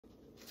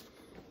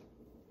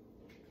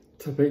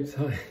What's up, apes?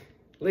 Hi.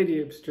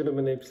 Lady apes,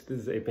 gentlemen apes,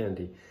 this is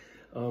ApeAndy.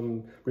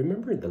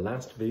 Remember in the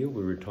last video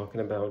we were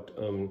talking about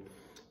an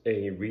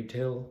ape.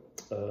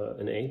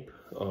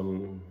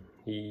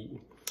 He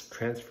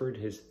transferred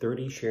his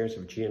 30 shares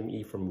of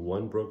GME from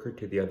one broker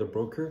to the other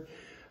broker.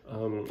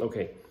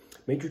 Okay,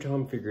 Major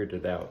Tom figured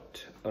it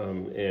out,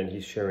 and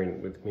he's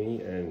sharing with me,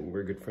 and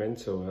we're good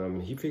friends,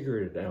 so he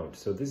figured it out.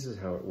 So this is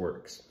how it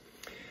works.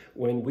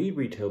 When we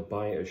retail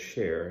buy a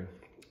share,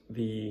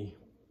 the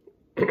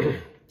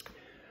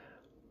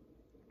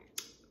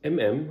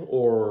MM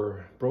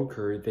or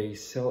broker, they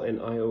sell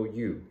an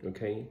IOU,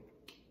 okay?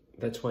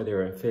 That's why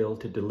they're failed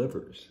to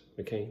delivers,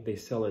 okay? They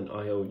sell an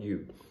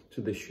IOU.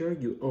 So the share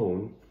you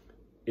own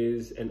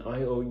is an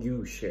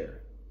IOU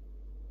share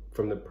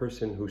from the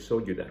person who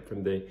sold you that,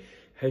 from the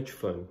hedge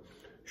fund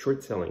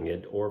short selling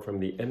it, or from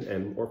the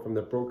MM, or from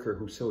the broker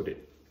who sold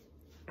it.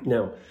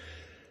 Now,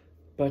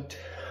 but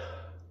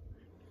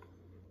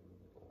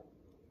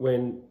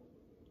when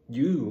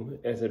you,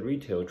 as a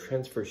retail,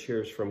 transfer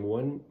shares from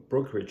one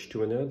brokerage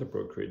to another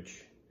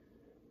brokerage,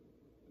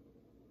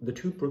 the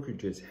two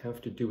brokerages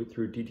have to do it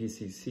through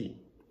DTCC.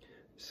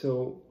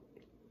 So,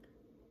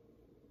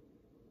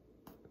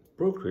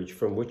 brokerage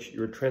from which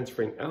you're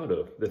transferring out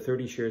of the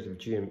 30 shares of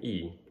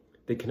GME,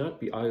 they cannot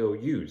be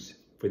IOUs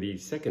for the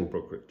second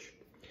brokerage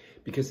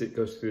because it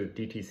goes through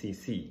the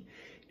DTCC.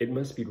 It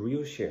must be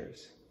real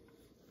shares.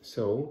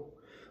 So,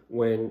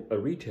 when a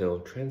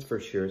retail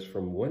transfers shares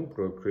from one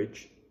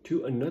brokerage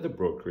to another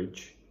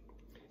brokerage,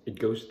 it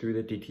goes through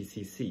the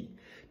DTCC.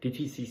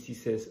 DTCC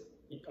says,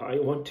 I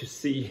want to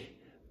see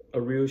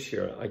a real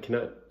share. I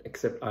cannot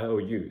accept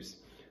IOUs.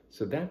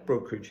 So that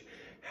brokerage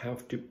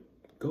have to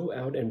go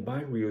out and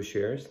buy real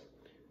shares,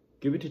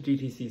 give it to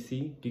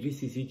DTCC,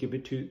 DTCC give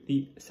it to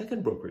the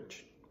second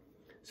brokerage.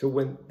 So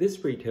when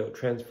this retail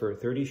transfer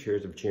 30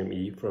 shares of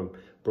GME from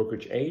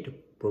brokerage A to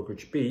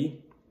brokerage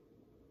B,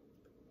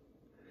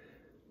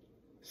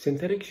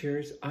 synthetic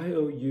shares,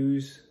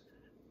 IOUs,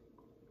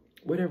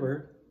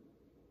 whatever,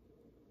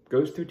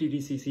 goes through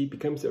DTCC,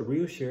 becomes a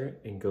real share,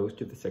 and goes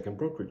to the second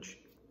brokerage.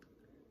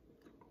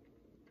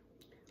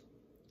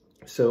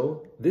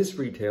 So this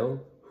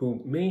retail,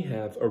 who may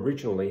have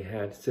originally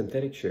had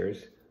synthetic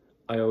shares,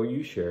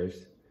 IOU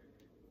shares,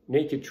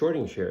 naked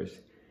shorting shares,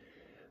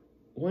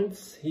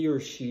 once he or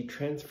she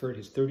transferred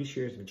his 30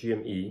 shares of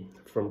GME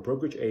from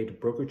brokerage A to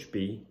brokerage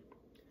B,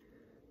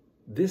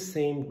 this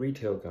same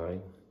retail guy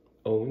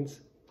owns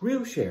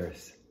real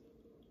shares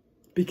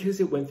because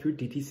it went through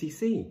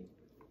DTCC.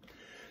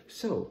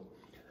 So,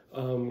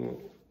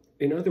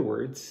 in other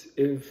words,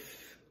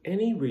 if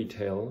any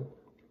retail,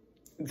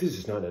 this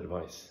is not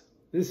advice,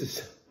 this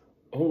is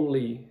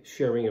only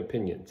sharing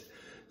opinions.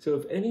 So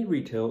if any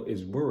retail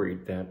is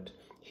worried that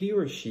he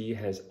or she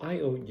has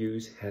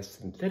IOUs, has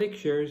synthetic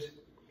shares,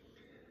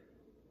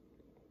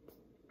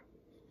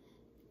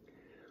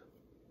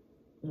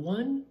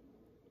 one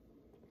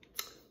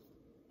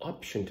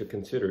option to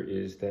consider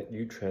is that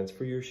you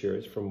transfer your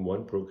shares from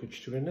one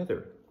brokerage to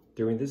another.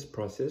 During this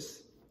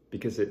process,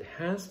 because it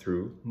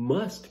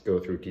must go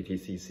through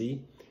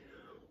DTCC,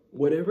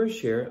 whatever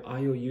share,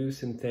 IOU,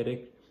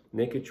 synthetic,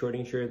 naked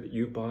shorting share that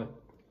you bought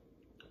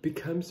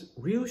becomes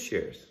real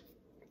shares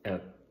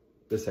at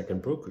the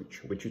second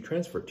brokerage, which you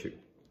transfer to.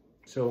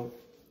 So,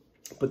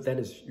 but that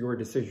is your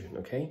decision,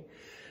 okay?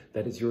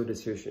 That is your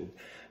decision.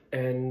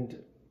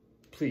 And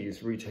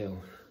please,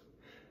 retail,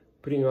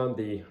 putting on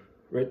the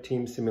Red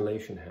Team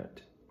simulation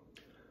hat.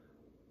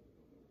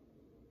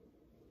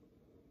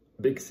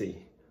 Big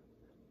C.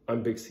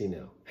 I'm Big C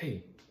now.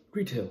 Hey,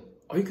 retail,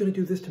 are you going to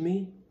do this to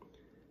me?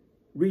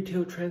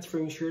 Retail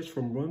transferring shares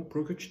from one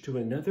brokerage to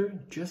another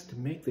just to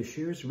make the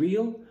shares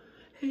real?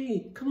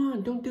 Hey, come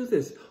on, don't do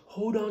this.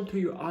 Hold on to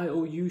your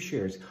IOU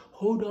shares.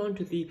 Hold on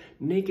to the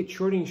naked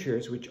shorting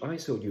shares, which I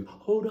sold you.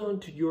 Hold on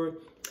to your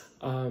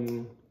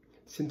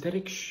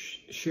synthetic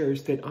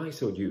shares that I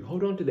sold you.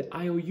 Hold on to the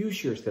IOU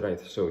shares that I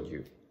sold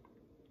you.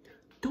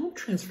 Don't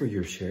transfer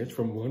your shares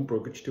from one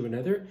brokerage to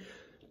another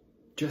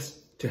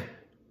just to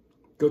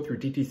go through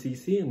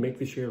DTCC and make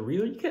the share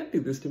real. You can't do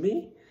this to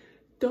me.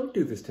 Don't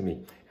do this to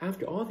me.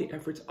 After all the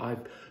efforts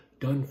I've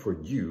done for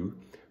you,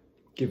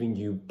 giving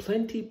you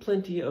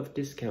plenty of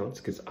discounts,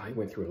 because I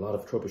went through a lot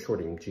of trouble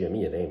shorting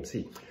GME and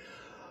AMC.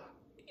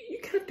 You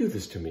can't do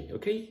this to me,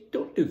 okay?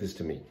 Don't do this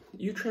to me.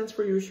 You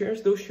transfer your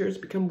shares, those shares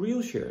become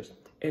real shares.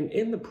 And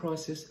in the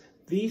process,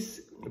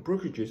 these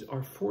brokerages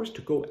are forced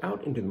to go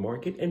out into the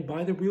market and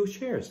buy the real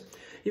shares.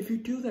 If you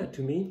do that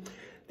to me,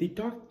 the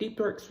deep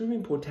dark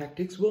swimming pool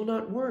tactics will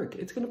not work.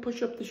 It's going to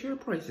push up the share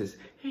prices.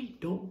 Hey,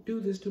 don't do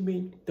this to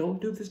me.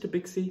 Don't do this to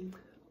Big C.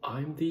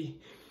 I'm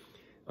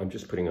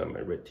just putting on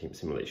my Red Team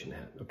simulation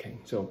hat, okay?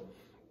 So,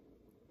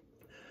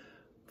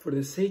 for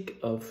the sake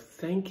of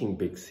thanking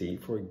Big C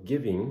for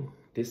giving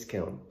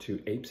discount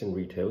to apes and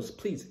retails,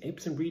 please,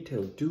 apes and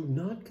retail, do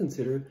not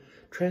consider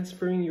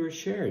transferring your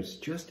shares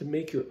just to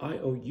make your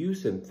IOU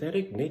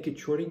synthetic naked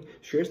shorting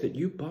shares that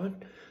you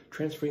bought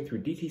transferring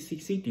through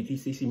DTCC.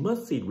 DTCC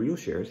must see real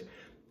shares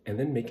and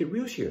then make it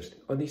real shares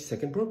on the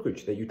second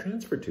brokerage that you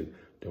transfer to.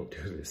 Don't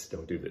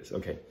do this,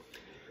 okay?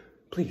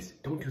 Please,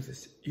 don't do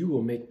this. You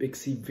will make Big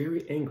C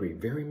very angry,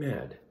 very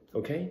mad,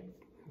 okay?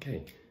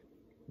 Okay.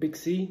 Big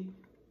C,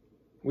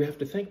 we have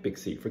to thank Big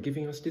C for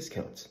giving us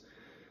discounts.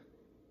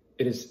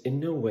 It is in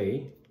no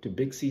way to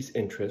Big C's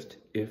interest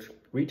if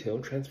retail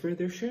transfer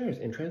their shares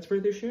and transfer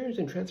their shares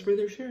and transfer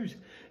their shares.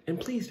 And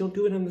please don't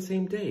do it on the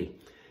same day.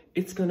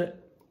 It's gonna...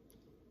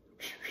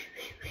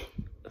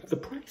 The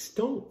price,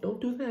 don't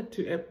do that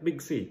to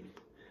Big C.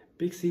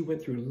 Big C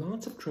went through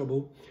lots of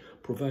trouble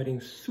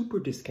providing super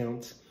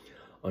discounts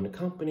on a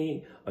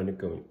company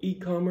undergoing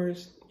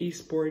e-commerce,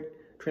 e-sport,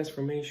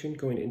 transformation,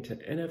 going into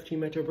NFT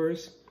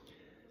metaverse.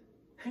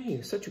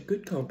 Hey, such a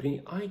good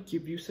company, I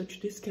give you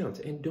such discounts,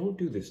 and don't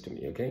do this to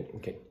me, okay?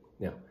 Okay,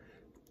 now,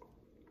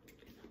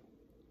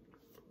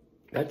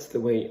 that's the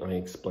way I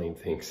explain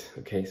things,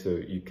 okay? So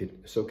you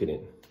could soak it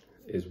in,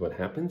 is what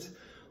happens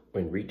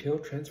when retail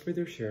transfer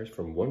their shares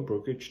from one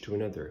brokerage to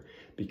another,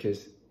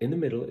 because in the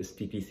middle is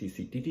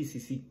DTCC.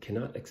 DTCC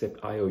cannot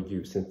accept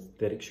IOU,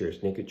 synthetic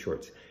shares, naked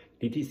shorts.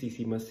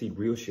 DTCC must see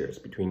real shares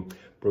between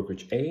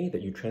brokerage A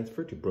that you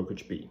transfer to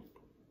brokerage B.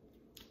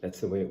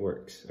 That's the way it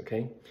works,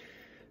 okay?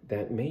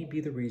 That may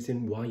be the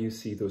reason why you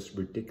see those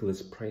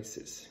ridiculous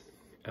prices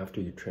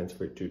after you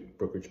transfer to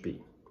brokerage B.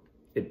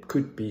 It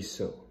could be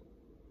so,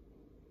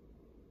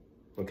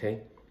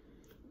 okay?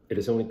 It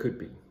is only could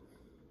be.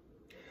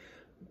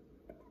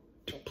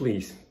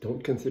 Please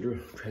don't consider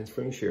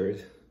transferring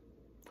shares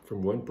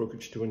from one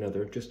brokerage to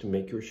another just to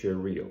make your share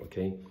real,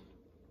 okay?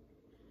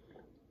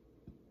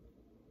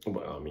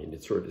 Well, I mean,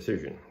 it's your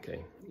decision,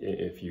 okay?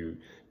 If you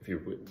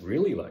would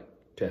really like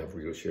to have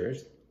real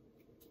shares,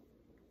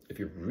 if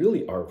you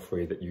really are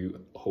afraid that you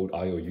hold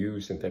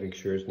IOUs, synthetic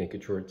shares,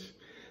 naked shorts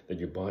that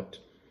you bought,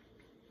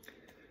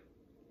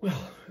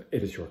 well,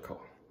 it is your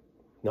call.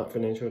 Not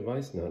financial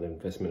advice, not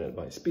investment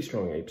advice. Be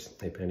strong, apes.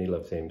 ApeAndy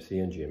loves AMC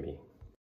and GME.